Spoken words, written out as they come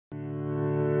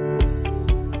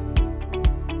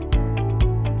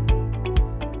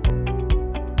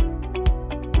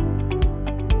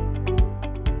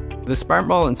The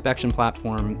SmartBall inspection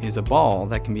platform is a ball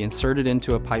that can be inserted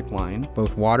into a pipeline,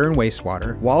 both water and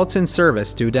wastewater, while it's in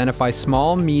service to identify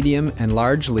small, medium, and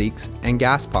large leaks and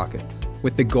gas pockets,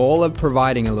 with the goal of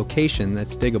providing a location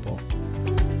that's diggable.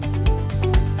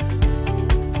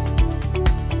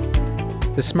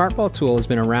 The SmartBall tool has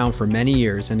been around for many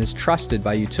years and is trusted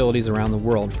by utilities around the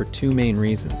world for two main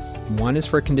reasons. One is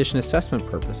for condition assessment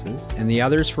purposes, and the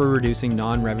other is for reducing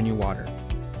non-revenue water.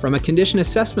 From a condition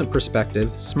assessment perspective,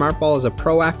 SmartBall is a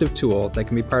proactive tool that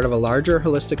can be part of a larger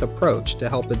holistic approach to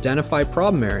help identify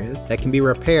problem areas that can be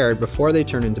repaired before they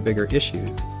turn into bigger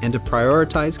issues, and to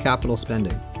prioritize capital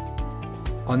spending.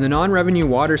 On the non-revenue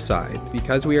water side,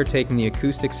 because we are taking the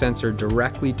acoustic sensor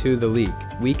directly to the leak,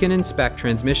 we can inspect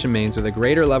transmission mains with a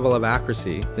greater level of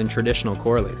accuracy than traditional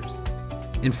correlators.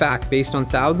 In fact, based on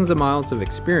thousands of miles of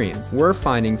experience, we're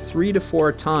finding 3 to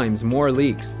 4 times more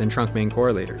leaks than trunk main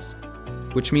correlators.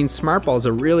 Which means SmartBall is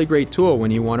a really great tool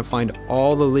when you want to find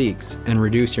all the leaks and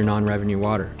reduce your non-revenue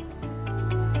water.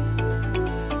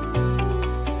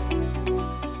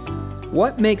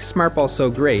 What makes SmartBall so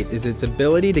great is its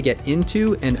ability to get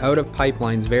into and out of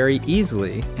pipelines very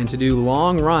easily and to do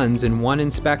long runs in one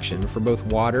inspection for both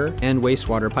water and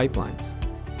wastewater pipelines.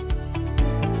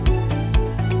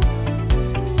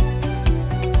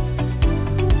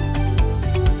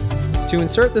 To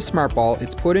insert the SmartBall,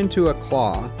 it's put into a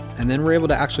claw, and then we're able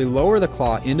to actually lower the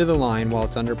claw into the line while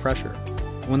it's under pressure.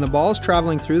 When the ball is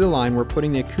traveling through the line, we're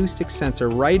putting the acoustic sensor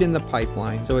right in the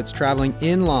pipeline, so it's traveling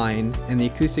in line and the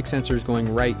acoustic sensor is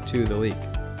going right to the leak.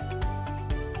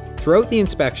 Throughout the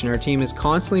inspection, our team is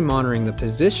constantly monitoring the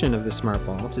position of the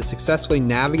SmartBall to successfully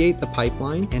navigate the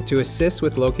pipeline and to assist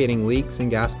with locating leaks and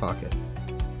gas pockets.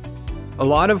 A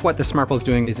lot of what the SmartBall is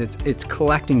doing is it's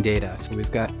collecting data. So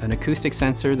we've got an acoustic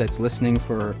sensor that's listening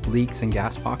for leaks and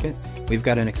gas pockets. We've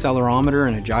got an accelerometer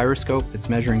and a gyroscope that's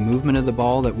measuring movement of the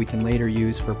ball that we can later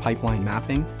use for pipeline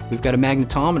mapping. We've got a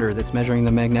magnetometer that's measuring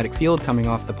the magnetic field coming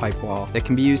off the pipe wall that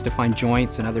can be used to find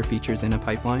joints and other features in a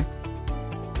pipeline.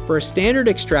 For a standard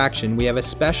extraction, we have a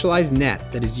specialized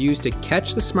net that is used to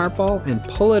catch the SmartBall and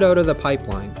pull it out of the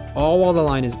pipeline, all while the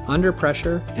line is under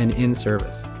pressure and in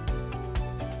service.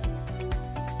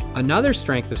 Another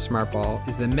strength of SmartBall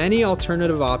is the many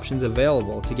alternative options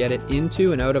available to get it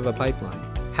into and out of a pipeline.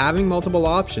 Having multiple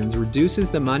options reduces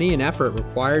the money and effort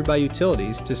required by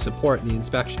utilities to support the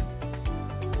inspection.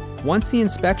 Once the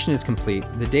inspection is complete,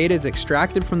 the data is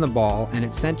extracted from the ball and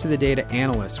it's sent to the data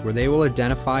analysts where they will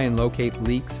identify and locate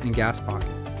leaks and gas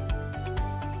pockets.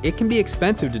 It can be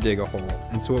expensive to dig a hole,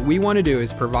 and so what we want to do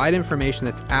is provide information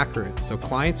that's accurate so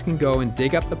clients can go and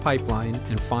dig up the pipeline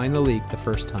and find the leak the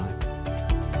first time.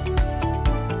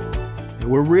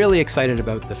 We're really excited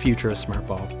about the future of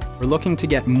SmartBall. We're looking to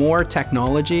get more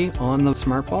technology on the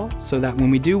SmartBall so that when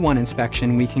we do one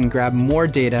inspection, we can grab more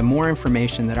data, more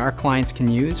information that our clients can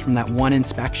use from that one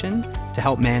inspection to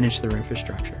help manage their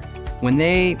infrastructure. When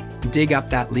they dig up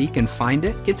that leak and find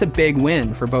it, it's a big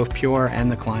win for both Pure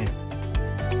and the client.